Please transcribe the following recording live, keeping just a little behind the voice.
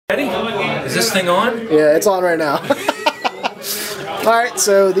Ready? Is this thing on? Yeah, it's on right now. Alright,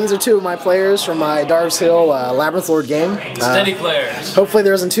 so these are two of my players from my Darves Hill Labyrinth Lord game. Steady players. Hopefully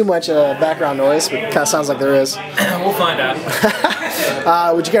there isn't too much background noise, but it kind of sounds like there is. We'll find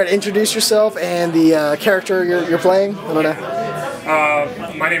out. Would you care to introduce yourself and the character you're playing? I don't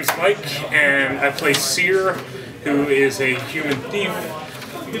know. My name's Mike, and I play Seer, who is a human thief,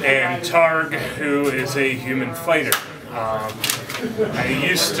 and Targ, who is a human fighter. I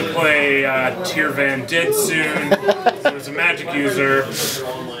used to play Tyrvand Dedsoon, who was a magic user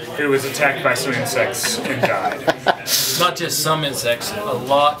who was attacked by some insects and died. Not just some insects, a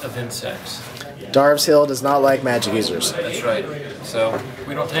lot of insects. Darves Hill does not like magic users. That's right. So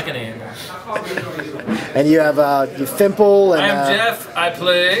we don't take any anymore. And you have Thimple and. I'm Jeff. I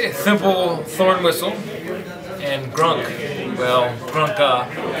play Thimple, Thorn Whistle, and Grunk. Well, Grunka,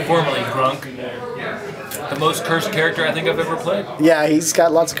 formerly Grunk. The most cursed character I think I've ever played. Yeah, he's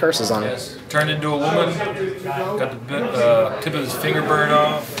got lots of curses on him. Yes. Turned into a woman, got the tip of his finger burned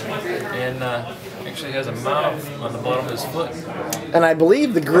off, and actually has a mouth on the bottom of his foot. And I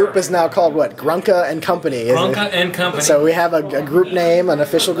believe the group is now called, what, Grunka and Company? Grunka and Company. So we have a group name, an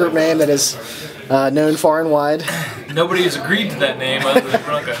official group name that is known far and wide. Nobody has agreed to that name other than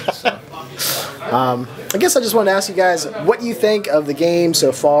Grunka. So. I guess I just want to ask you guys what you think of the game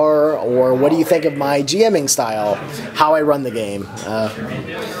so far, or what do you think of my GMing style, how I run the game.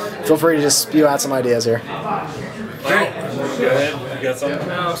 Feel free to just spew out some ideas here. Great. Go ahead. You got something?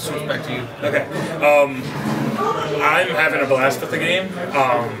 No, I'll switch back to you. Okay. I'm having a blast with the game.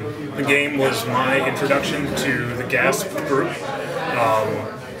 The game was my introduction to the GASP group.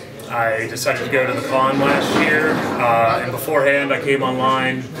 I decided to go to the con last year, and beforehand I came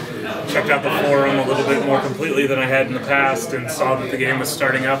online, checked out the forum a little bit more completely than I had in the past, and saw that the game was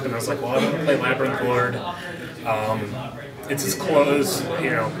starting up, and I was like, well, I want to play Labyrinth Lord. It's as close,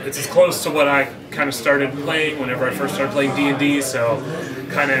 it's as close to what I kind of started playing whenever I first started playing D&D, so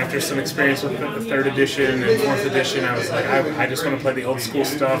kind of after some experience with the 3rd edition and 4th edition, I was like, I just want to play the old school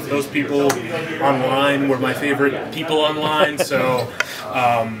stuff. Those people online were my favorite people online, so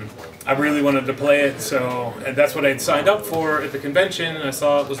I really wanted to play it, and that's what I had signed up for at the convention, and I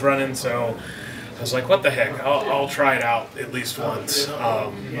saw it was running, so I was like, what the heck, I'll try it out at least once.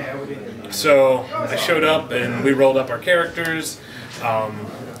 So I showed up, and we rolled up our characters.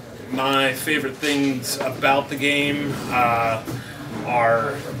 My favorite things about the game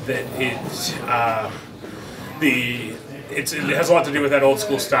are that it has a lot to do with that old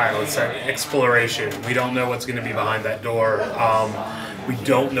school style. It's that exploration. We don't know what's going to be behind that door. We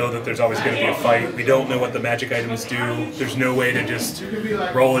don't know that there's always going to be a fight. We don't know what the magic items do. There's no way to just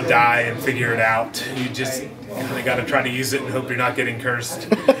roll a die and figure it out. You just kind of got to try to use it and hope you're not getting cursed.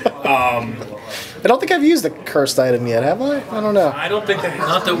 I don't think I've used a cursed item yet, have I? I don't know. I don't think that.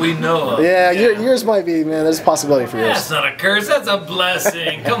 Not that we know of. Yeah, yours might be, man. There's a possibility for yours. That's not a curse, that's a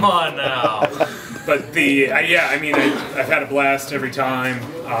blessing. Come on now. But I've had a blast every time.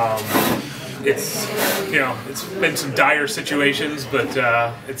 It's been some dire situations, but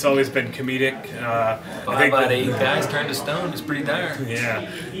it's always been comedic. I think about 8 guys turned to stone. It's pretty dire.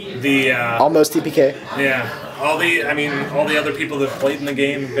 Yeah. Almost TPK. Yeah. All the other people that have played in the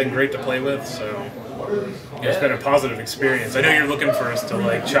game have been great to play with. So it's been a positive experience. I know you're looking for us to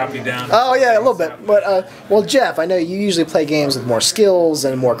like chop you down. Oh yeah, a little bit. But well, Jeff, I know you usually play games with more skills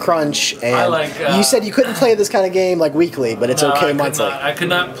and more crunch. And you said you couldn't play this kind of game like weekly, but it's okay monthly. I could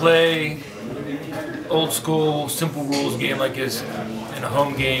not play old school simple rules game like this in a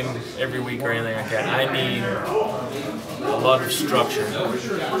home game every week or anything like that. I need a lot of structure. I'm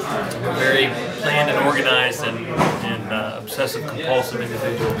a very planned and organized and obsessive compulsive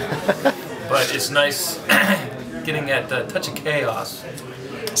individual. But it's nice getting that touch of chaos.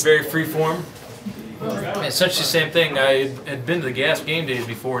 It's very freeform. It's such the same thing. I had been to the GASP game days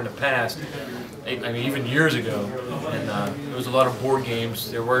before in the past. I mean, even years ago. And there was a lot of board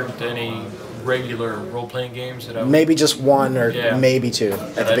games. There weren't any regular role-playing games that I maybe just one or maybe two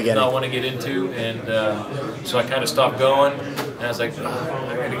at the beginning. I did not want to get into, and so I kind of stopped going. And I was like, I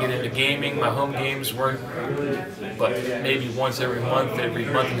got to get into gaming. My home games weren't, but maybe once every month and a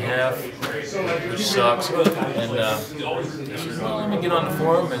half, which sucks. And let me get on the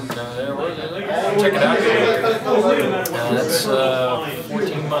forum and check it out. That's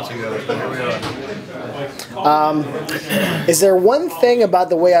 14 months ago. So here we are. Is there one thing about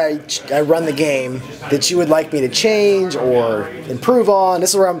the way I run the game that you would like me to change or improve on?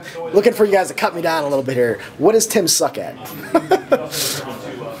 This is where I'm looking for you guys to cut me down a little bit here. What does Tim suck at?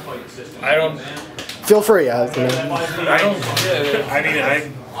 I don't. Feel free. I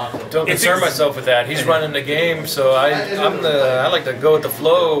don't concern myself with that. He's running the game, so I like to go with the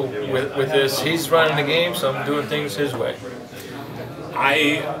flow with this. He's running the game, so I'm doing things his way.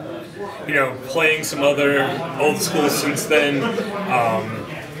 You know, playing some other old school since then.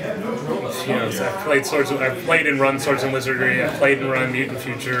 You know, so I've played and run Swords and Wizardry. I've played and run Mutant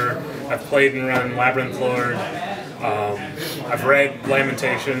Future. I've played and run Labyrinth Lord. I've read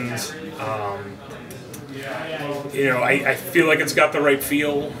Lamentations. You know, I feel like it's got the right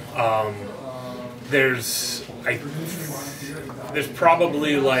feel. There's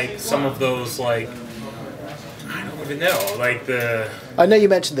probably like some of those like I don't even know like the. I know you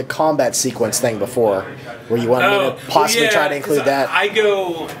mentioned the combat sequence thing before, where you wanted me to possibly try to include that. I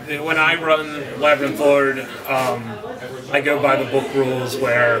go when I run Labyrinth Lord. I go by the book rules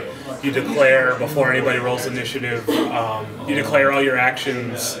where you declare before anybody rolls initiative. You declare all your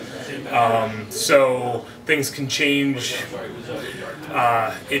actions, so things can change.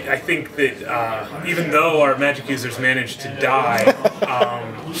 I think that even though our magic users manage to die,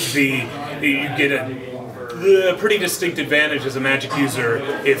 you get a pretty distinct advantage as a magic user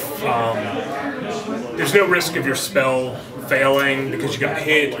if there's no risk of your spell failing because you got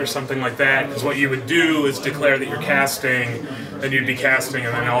hit or something like that, because what you would do is declare that you're casting, then you'd be casting,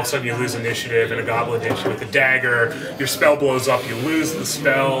 and then all of a sudden you lose initiative, and a goblin hits you with a dagger, your spell blows up, you lose the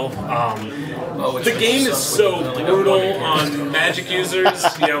spell. The game is so brutal on magic users,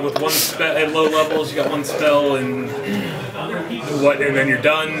 you know, with one spell at low levels, you got one spell and then you're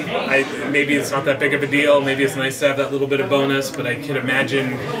done. Maybe it's not that big of a deal, maybe it's nice to have that little bit of bonus, but I can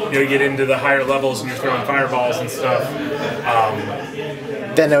imagine, you know, you get into the higher levels and you're throwing fireballs and stuff.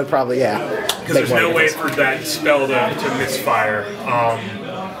 Then it would probably, because there's no way for that spell to misfire.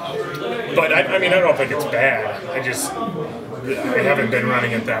 But I mean, I don't think it's bad. I haven't been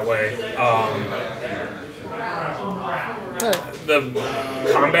running it that way.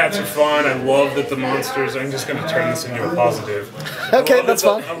 The combats are fun. I love that the monsters. I'm just going to turn this into a positive. Okay, that's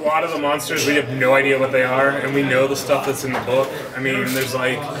fine. A lot of the monsters, we have no idea what they are, and we know the stuff that's in the book. I mean, there's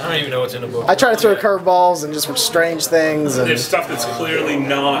like I don't even know what's in the book. I try to throw curveballs and just strange things. And there's stuff that's clearly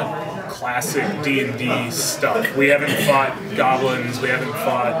not classic D&D stuff. We haven't fought goblins. We haven't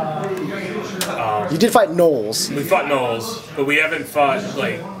fought. You did fight gnolls. We fought gnolls, but we haven't fought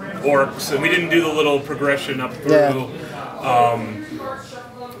like orcs, and we didn't do the little progression up through. Yeah.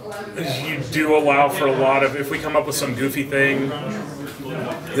 You do allow for a lot of, if we come up with some goofy thing,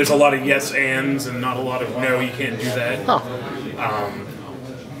 there's a lot of yes ands and not a lot of no, you can't do that. Huh.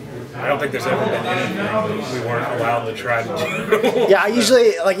 I don't think there's ever been anything that we weren't allowed to try to do. Yeah, I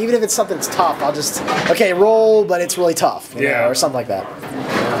usually, like, even if it's something that's tough, I'll just, okay, roll, but it's really tough, you know, or something like that.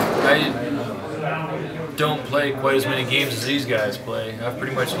 I don't play quite as many games as these guys play. I've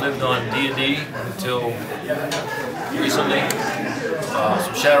pretty much lived on D&D until recently.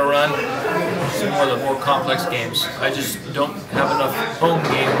 Some Shadowrun, some more of the more complex games. I just don't have enough home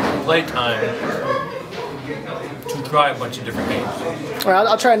game play time to try a bunch of different games. All right,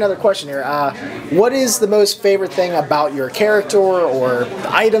 I'll try another question here. What is the most favorite thing about your character, or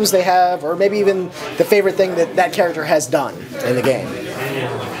the items they have, or maybe even the favorite thing that that character has done in the game?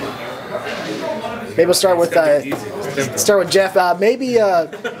 Maybe we'll start with Jeff. Maybe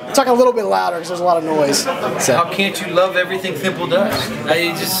talk a little bit louder because there's a lot of noise. So. How can't you love everything Thimple does?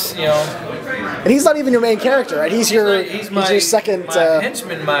 I just, you know. And he's not even your main character, right? He's your second. My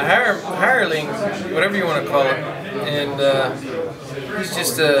henchman, my hireling, whatever you want to call it, and he's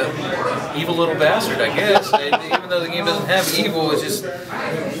just a evil little bastard, I guess. Even though the game doesn't have evil, it's just.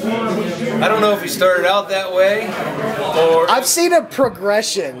 I don't know if he started out that way, or I've seen a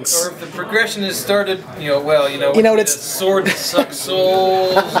progression. Or if the progression has started, you get a sword that sucks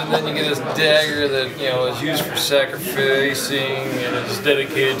souls, and then you get this dagger that is used for sacrificing, and it's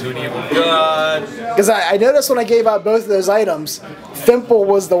dedicated to an evil god. Because I noticed when I gave out both of those items, Thimple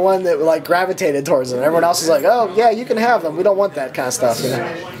was the one that like gravitated towards them. Everyone else was like, "Oh yeah, you can have them. We don't want that kind of stuff." You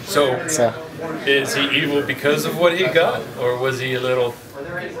know? So, is he evil because of what he got, or was he a little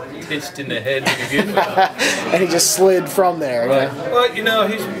pitched in the head to begin with? And he just slid from there. Right. Well, he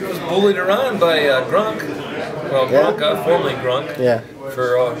was bullied around by Grunk. Well, Grunka, formerly Grunk. Yeah.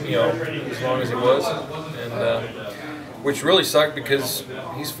 For as long as he was, and which really sucked because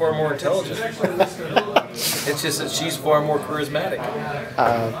he's far more intelligent. It's just that she's far more charismatic.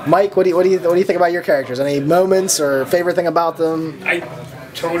 Mike, what do you think about your characters? Any moments or favorite thing about them? I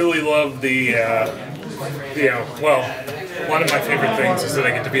totally love the one of my favorite things is that I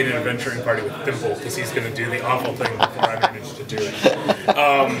get to be in an adventuring party with Thimple because he's going to do the awful thing before I manage to do it.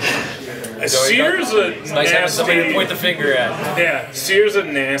 Seer's a nice having somebody to point the finger at. Yeah, Seer's a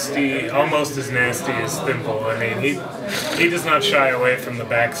nasty, almost as nasty as Thimple. I mean, he does not shy away from the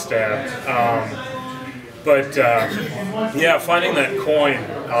backstab. But yeah, finding that coin,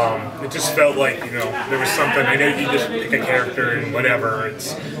 it just felt like, you know, there was something. I know you just pick a character and whatever,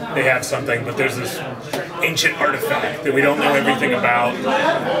 they have something, but there's this ancient artifact that we don't know everything about.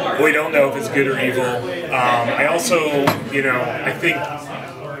 We don't know if it's good or evil. I also, you know, I think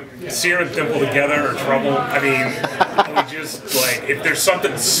Seer and Thimple together are trouble. I mean, we just, like, if there's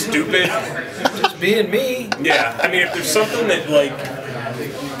something stupid... Just being me. Yeah, I mean, if there's something that, like,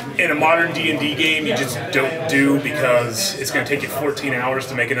 in a modern D&D game you just don't do because it's going to take you 14 hours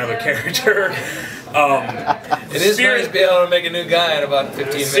to make another character. It is nice to be able to make a new guy in about 15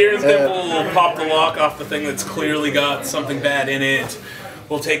 minutes. Seer and Thimple will pop the lock off the thing that's clearly got something bad in it.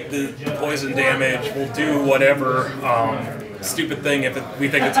 We'll take the poison damage. We'll do whatever stupid thing if we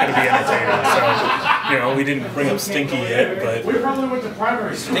think it's going to be entertaining. So, you know, we didn't bring up Stinky yet, but...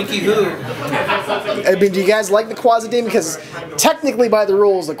 Stinky who? I mean, do you guys like the Quasi-Demon? Because technically by the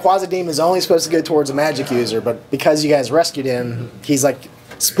rules, the Quasi-Demon is only supposed to go towards a magic user, but because you guys rescued him, he's like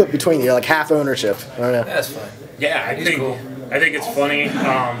split between you, like half ownership. I don't know. That's fine. Yeah, I think it's funny.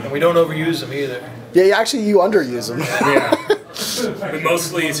 And we don't overuse him either. Yeah, actually you underuse him. Yeah. We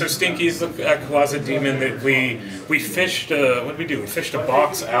mostly, so Stinky's the Quasi-Demon that we fished, what did we do? We fished a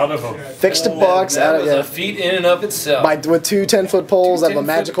box out of a Fixed a box out of, a feat in and of itself. with two 10-foot poles out of a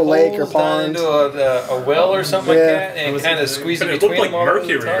magical lake or pond. Into a well or something like that, and kind of squeeze it between looked like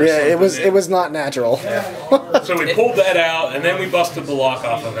mercury. Yeah, it was not natural. Yeah. So we pulled that out, and then we busted the lock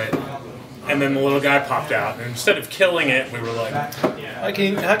off of it. And then the little guy popped out, and instead of killing it, we were like, how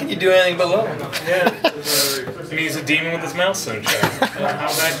can you do anything but love him? Yeah. I mean, he's a demon with his mouth sewn shut. How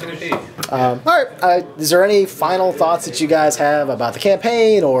bad can it be? All right. Is there any final thoughts that you guys have about the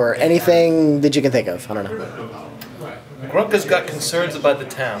campaign or anything that you can think of? I don't know. Grunka's got concerns about the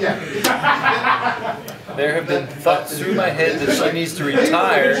town. There have been thoughts through my head that she needs to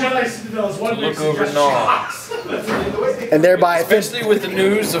retire to look over Nom. And thereby... Especially with the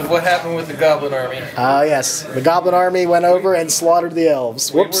news of what happened with the Goblin Army. Yes. The Goblin Army went over and slaughtered the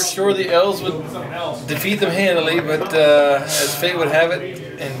elves. Whoops. We were sure the elves would defeat them handily, but as fate would have it,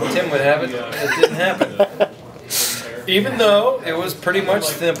 and Tim would have it, it didn't happen. Even though it was pretty much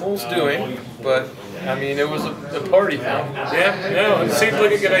Thimple's doing, but... I mean, it was a party thing. Yeah, no, it seemed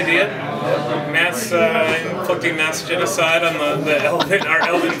like a good idea. Inflicting mass genocide on our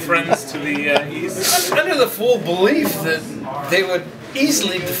elven friends to the east. Under the full belief that they would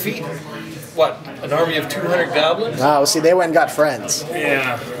easily defeat, what, an army of 200 goblins? Oh, see, they went and got friends.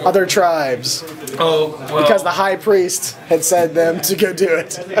 Yeah. Other tribes. Oh, well. Because the high priest had said them to go do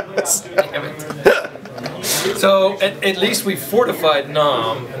it. Damn it. So, at least we fortified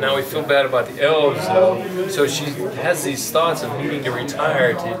Nom, and now we feel bad about the elves, though. So she has these thoughts of needing to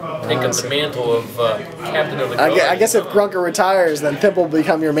retire to take up the mantle of captain of the guard. I guess if Grunka retires, then Thimple will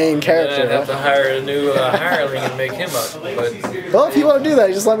become your main character. I'd have to hire a new hireling and make him up. But well, if you want to do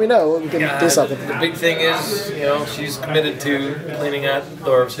that, just let me know. We can do something. The big thing is, you know, she's committed to cleaning out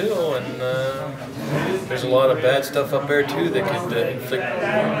Darves Hill, and there's a lot of bad stuff up there, too, that could inflict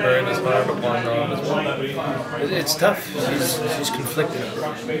horrendous harm upon Nom as well. It's tough. She's conflicted.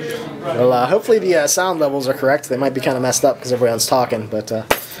 Well, hopefully the sound levels are correct. They might be kind of messed up because everyone's talking. But all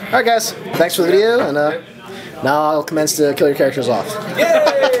right, guys. Thanks for the video, and now I'll commence to kill your characters off.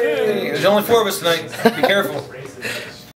 Yay! There's only 4 of us tonight. Be careful.